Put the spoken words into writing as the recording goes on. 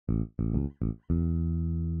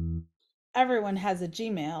Everyone has a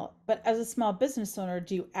Gmail, but as a small business owner,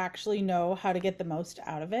 do you actually know how to get the most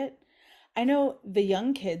out of it? I know the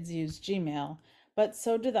young kids use Gmail, but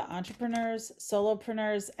so do the entrepreneurs,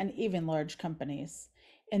 solopreneurs, and even large companies.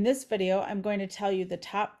 In this video, I'm going to tell you the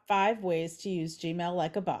top 5 ways to use Gmail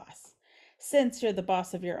like a boss. Since you're the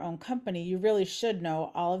boss of your own company, you really should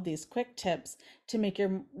know all of these quick tips to make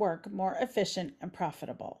your work more efficient and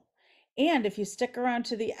profitable. And if you stick around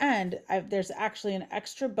to the end, there's actually an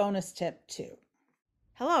extra bonus tip too.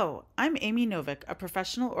 Hello, I'm Amy Novick, a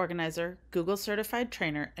professional organizer, Google certified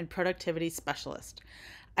trainer, and productivity specialist.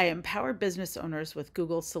 I empower business owners with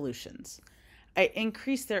Google solutions. I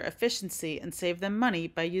increase their efficiency and save them money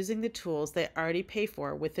by using the tools they already pay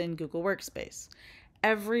for within Google Workspace.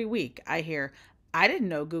 Every week I hear, I didn't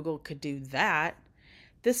know Google could do that.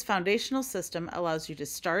 This foundational system allows you to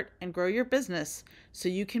start and grow your business so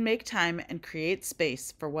you can make time and create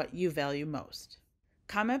space for what you value most.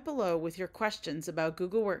 Comment below with your questions about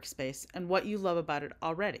Google Workspace and what you love about it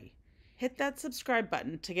already. Hit that subscribe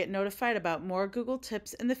button to get notified about more Google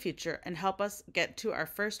tips in the future and help us get to our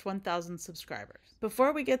first 1,000 subscribers.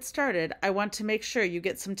 Before we get started, I want to make sure you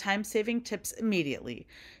get some time-saving tips immediately,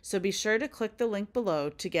 so be sure to click the link below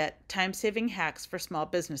to get time-saving hacks for small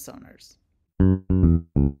business owners.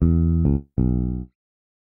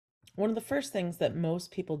 One of the first things that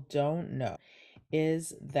most people don't know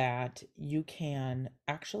is that you can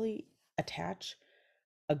actually attach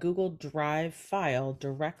a Google Drive file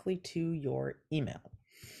directly to your email.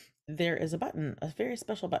 There is a button, a very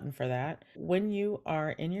special button for that. When you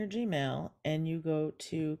are in your Gmail and you go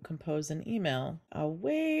to compose an email,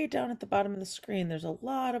 way down at the bottom of the screen, there's a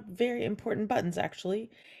lot of very important buttons actually.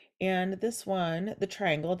 And this one, the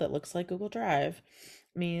triangle that looks like Google Drive,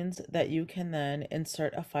 means that you can then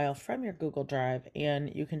insert a file from your Google Drive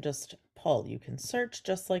and you can just pull. You can search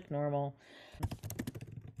just like normal.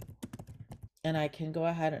 And I can go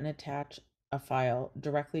ahead and attach a file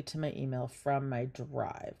directly to my email from my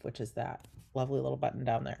drive, which is that lovely little button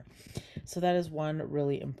down there. So that is one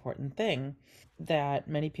really important thing that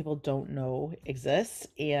many people don't know exists.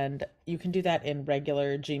 And you can do that in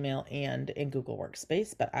regular Gmail and in Google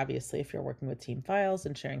Workspace. But obviously, if you're working with team files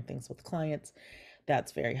and sharing things with clients,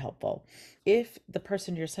 that's very helpful. If the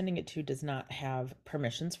person you're sending it to does not have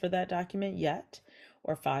permissions for that document yet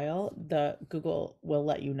or file, the Google will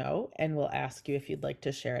let you know and will ask you if you'd like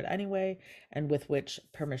to share it anyway and with which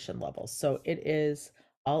permission levels. So it is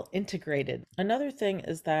all integrated. Another thing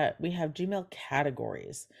is that we have Gmail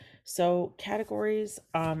categories. So categories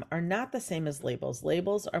are not the same as labels.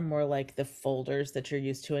 Labels are more like the folders that you're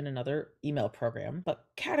used to in another email program, but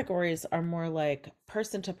categories are more like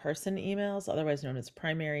person-to-person emails, otherwise known as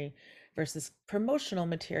primary, versus promotional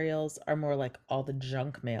materials are more like all the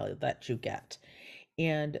junk mail that you get.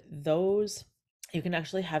 And those, you can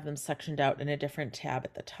actually have them sectioned out in a different tab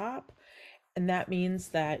at the top. And that means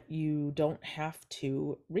that you don't have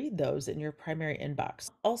to read those in your primary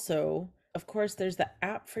inbox. Also, of course, there's the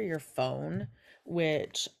app for your phone,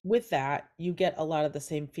 which with that, you get a lot of the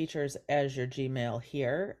same features as your Gmail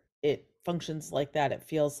here. It functions like that, it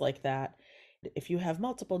feels like that. If you have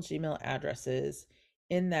multiple Gmail addresses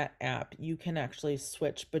in that app, you can actually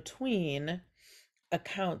switch between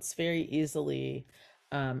accounts very easily.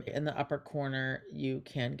 In the upper corner, you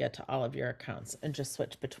can get to all of your accounts and just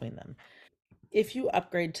switch between them. If you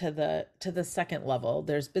upgrade to the second level,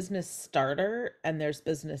 there's business starter and there's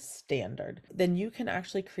business standard. Then you can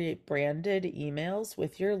actually create branded emails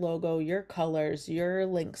with your logo, your colors, your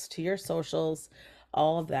links to your socials,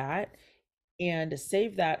 all of that, and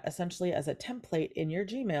save that essentially as a template in your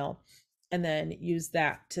Gmail and then use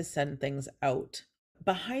that to send things out.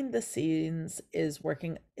 Behind the scenes is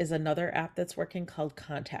another app that's working called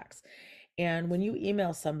Contacts. And when you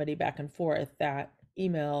email somebody back and forth, that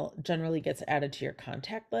email generally gets added to your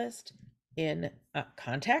contact list in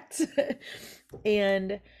contacts.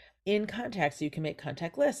 And in contacts, you can make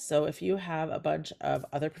contact lists. So if you have a bunch of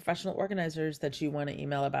other professional organizers that you want to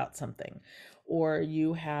email about something, or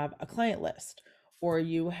you have a client list, or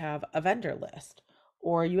you have a vendor list,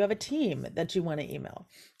 or you have a team that you want to email,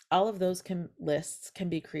 all of those lists can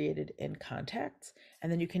be created in contacts,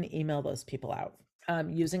 and then you can email those people out.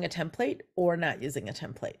 Using a template or not using a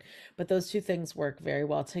template. But those two things work very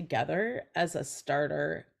well together as a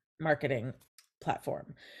starter marketing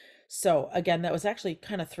platform. So again, that was actually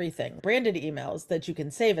kind of 3 things. Branded emails that you can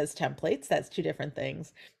save as templates, that's 2 different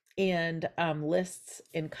things. And lists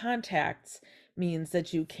in contacts means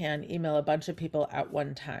that you can email a bunch of people at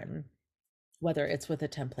one time, whether it's with a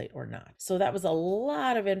template or not. So that was a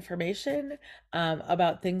lot of information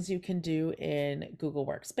about things you can do in Google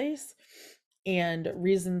Workspace. and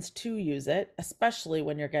reasons to use it, especially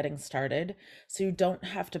when you're getting started, so you don't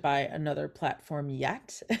have to buy another platform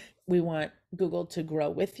yet. We want Google to grow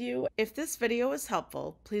with you. If this video was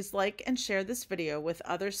helpful, please like and share this video with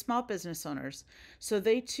other small business owners so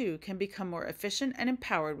they too can become more efficient and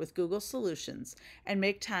empowered with Google solutions and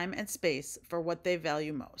make time and space for what they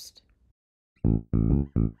value most.